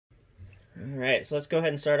Alright, so let's go ahead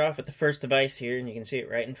and start off with the first device here, and you can see it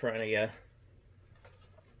right in front of you.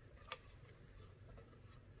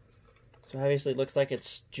 So obviously it looks like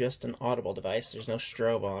it's just an audible device. There's no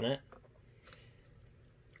strobe on it.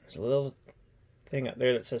 There's a little thing up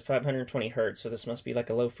there that says 520 hertz, so this must be like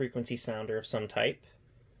a low frequency sounder of some type.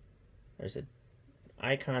 There's an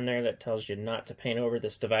icon there that tells you not to paint over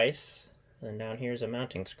this device. And down here is a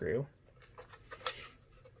mounting screw.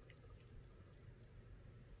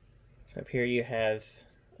 So up here you have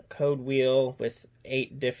a code wheel with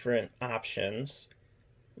 8 different options.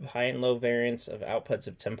 High and low variants of outputs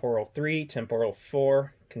of temporal 3, temporal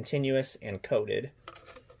 4, continuous, and coded.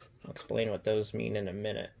 I'll explain what those mean in a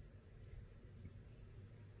minute.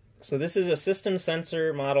 So this is a system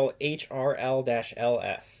sensor model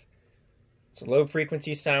HRL-LF. It's a low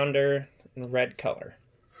frequency sounder in red color.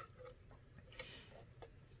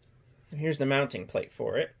 Here's the mounting plate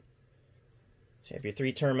for it. So you have your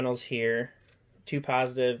 3 terminals here, 2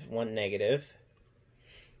 positive, 1 negative.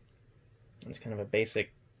 It's kind of a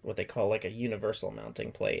basic, what they call like a universal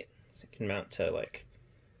mounting plate. So it can mount to like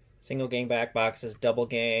single gang back boxes, double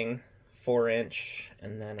gang, 4-inch,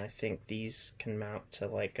 and then I think these can mount to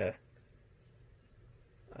like one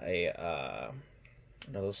of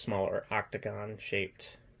those smaller octagon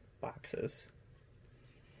shaped boxes.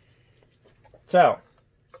 So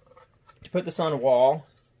to put this on a wall,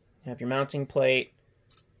 you have your mounting plate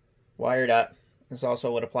wired up. This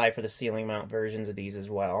also would apply for the ceiling mount versions of these as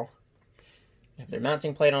well. You have their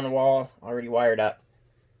mounting plate on the wall, already wired up.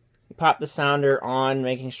 You pop the sounder on,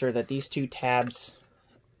 making sure that these 2 tabs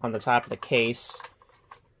on the top of the case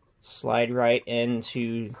slide right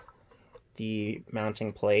into the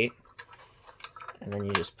mounting plate. And then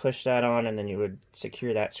you just push that on, and then you would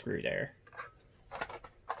secure that screw there.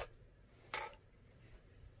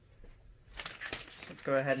 Let's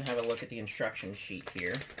go ahead and have a look at the instruction sheet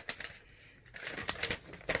here.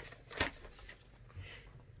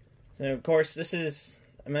 So of course this is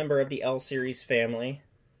a member of the L series family.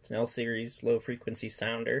 It's an L series low frequency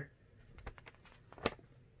sounder.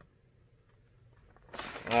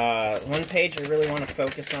 One page I really want to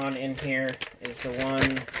focus on in here is the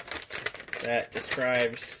one that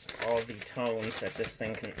describes all the tones that this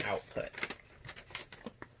thing can output.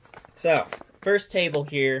 So, first table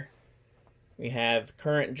here, we have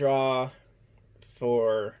current draw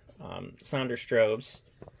for sounder strobes.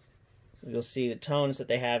 You'll see the tones that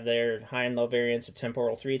they have there, high and low variants of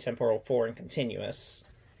temporal 3, temporal 4, and continuous.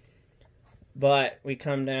 But we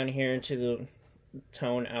come down here into the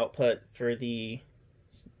tone output for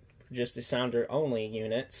just the sounder only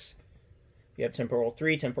units. You have temporal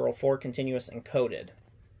 3, temporal 4, continuous, and coded.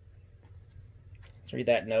 Let's read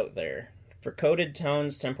that note there. For coded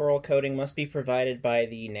tones, temporal coding must be provided by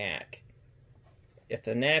the NAC. If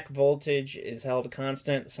the NAC voltage is held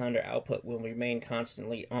constant, the sounder output will remain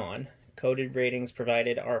constantly on. Coded ratings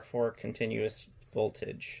provided are for continuous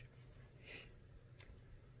voltage.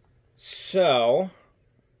 So,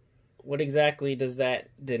 what exactly does that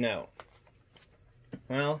denote?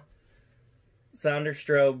 Well, sounder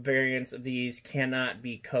strobe variants of these cannot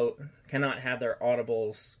have their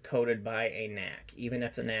audibles coded by a NAC, even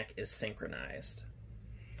if the NAC is synchronized.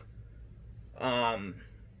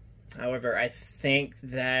 However, I think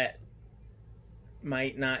that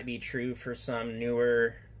might not be true for some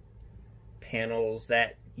newer panels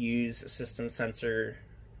that use system sensor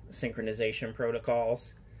synchronization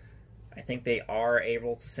protocols. I think they are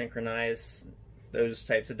able to synchronize those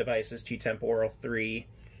types of devices to temporal 3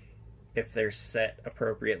 if they're set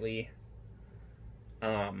appropriately.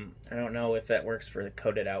 I don't know if that works for the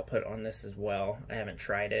coded output on this as well. I haven't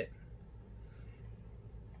tried it.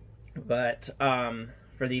 But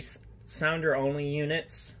for these sounder only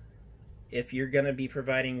units, if you're going to be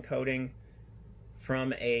providing coding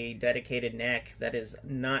from a dedicated NAC that is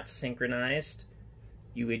not synchronized,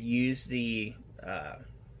 you would use the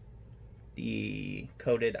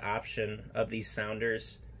coded option of these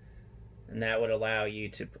sounders, and that would allow you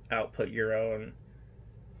to output your own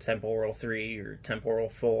temporal 3 or temporal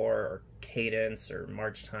 4 or cadence or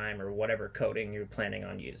march time or whatever coding you're planning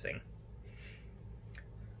on using.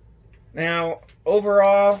 Now,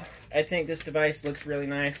 overall, I think this device looks really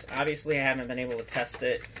nice. Obviously, I haven't been able to test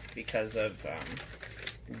it because of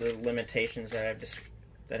the limitations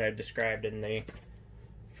that I've described in the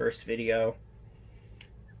first video.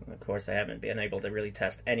 Of course, I haven't been able to really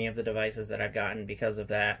test any of the devices that I've gotten because of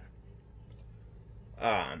that.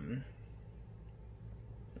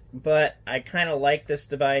 But I kind of like this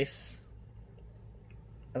device.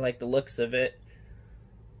 I like the looks of it.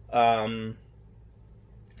 Some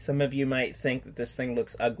of you might think that this thing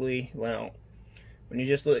looks ugly. Well, when you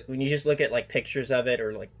just look at like pictures of it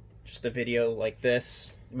or like just a video like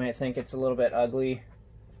this, you might think it's a little bit ugly,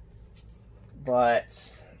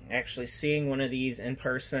 but actually seeing one of these in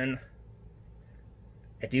person,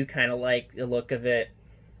 I do kind of like the look of it.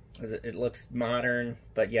 It looks modern,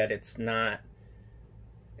 but yet it's not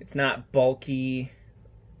bulky,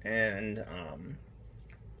 and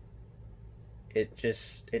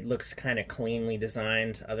it looks kind of cleanly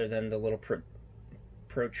designed, other than the little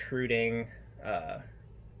protruding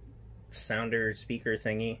sounder speaker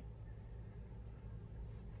thingy.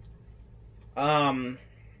 I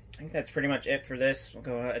think that's pretty much it for this. We'll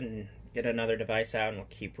go ahead and get another device out, and we'll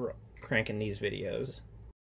keep cranking these videos.